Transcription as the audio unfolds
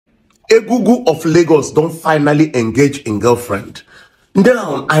Egungu of Lagos don't finally engage in girlfriend.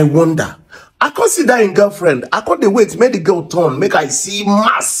 Now I wonder, I consider in girlfriend, I can't wait, make the girl turn, make I see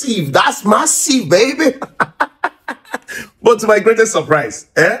massive. That's massive, baby. But to my greatest surprise,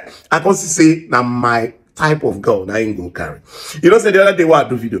 I can't say now my type of girl that I ain't go carry. You know, say the other day what I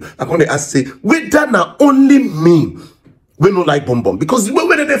do video, I can't ask say, wait, that now only me. We don't like bomb because the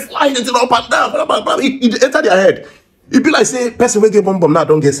way they fly it up and down, blah, blah, blah, it enter their head. It be like say person will get bomb now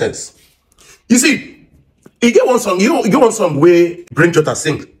don't get sense. You see, you get one song, you get one song where Brain Jota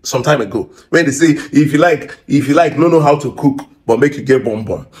sing some time ago when they say if you like no know how to cook but make you get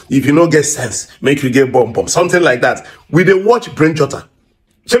bomb. If you don't get sense, make you get bomb. Something like that. We they watch Brain Jota.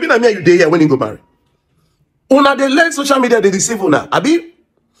 Shebi na me you dey here when you go marry. Una they learn social media they deceive una. Abi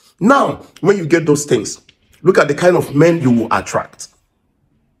now when you get those things. Look at the kind of men you will attract.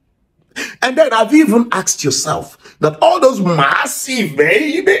 And then have you even asked yourself that all those massive,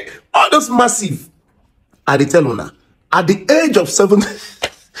 baby, all those massive, are they tell una, at the age of 70,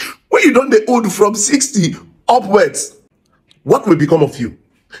 when you don't the old from 60 upwards, what will become of you?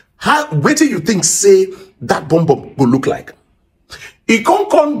 Where do you think say that bomb will look like? It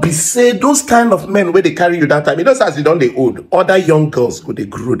can't be say those kind of men where they carry you that time. It does as you don't they old. Other young girls go they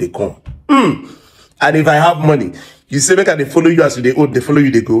grow, they come. And if I have money, you say, make they follow you as they old, they follow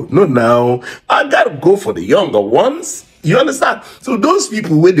you, they go. No, now, I gotta go for the younger ones. You understand? So those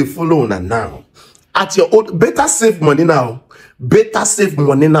people where they follow now, at your old, better save money now. Better save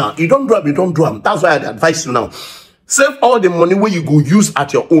money now. You don't do them. That's why I advise you now. Save all the money where you go use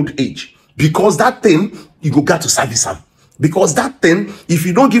at your old age. Because that thing, you go get to service them. Because that thing, if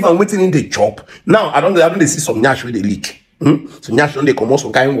you don't give them waiting in the job, now I don't see some nyash where they leak. So nyash don't they come out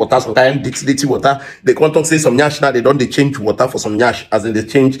some kind of water, some kind of dirty water. They can't talk say some nyash now they don't they change water for some nyash as in they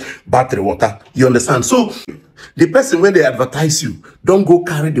change battery water. You understand? So the person when they advertise you, don't go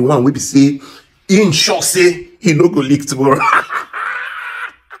carry the one we be say in short say he no go leak tomorrow.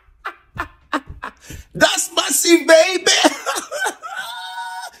 That's massive, baby.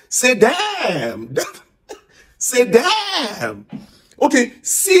 Say damn. Say damn. Okay,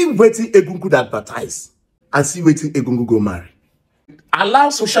 see waiting Egungu could advertise. And see waiting Egungu go marry. Allow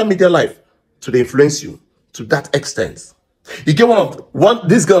social media life to influence you to that extent. You get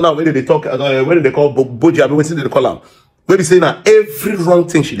this girl now when they talk, when they call Boji, I've been waiting to call her. When they say now every wrong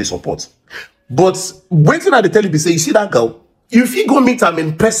thing she they support. But waiting at the tell you, say, you see that girl, if you go meet her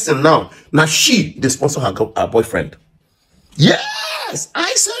in person now she they sponsor her boyfriend. Yes,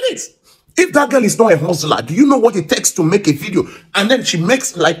 I said it. If that girl is not a hustler, do you know what it takes to make a video? And then she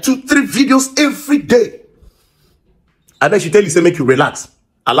makes like 2-3 videos every day. And then she tell you, say, make you relax.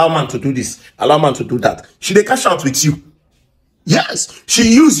 Allow man to do this. Allow man to do that. She they cash out with you. Yes.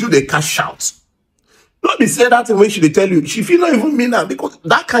 She use you, they cash out. Don't be say that when she they tell you, she feel not even mean that because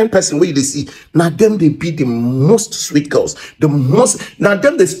that kind of person where they see, now them they be the most sweet girls. The most, now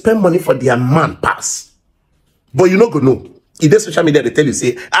them they spend money for their man pass. But you not go know. If there's social media, they tell you,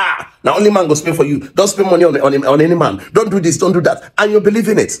 say, now only man go spend for you. Don't spend money on any man. Don't do this, don't do that. And you believe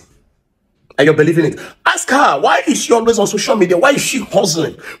in it. And you're believing it. Ask her, why is she always on social media? Why is she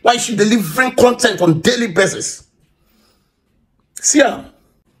hustling? Why is she delivering content on daily basis? See her.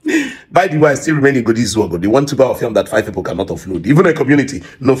 By the way, I still remain in good this world. They want to buy a film that 5 people cannot offload. Even a community,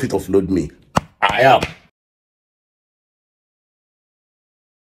 no fit offload me. I am.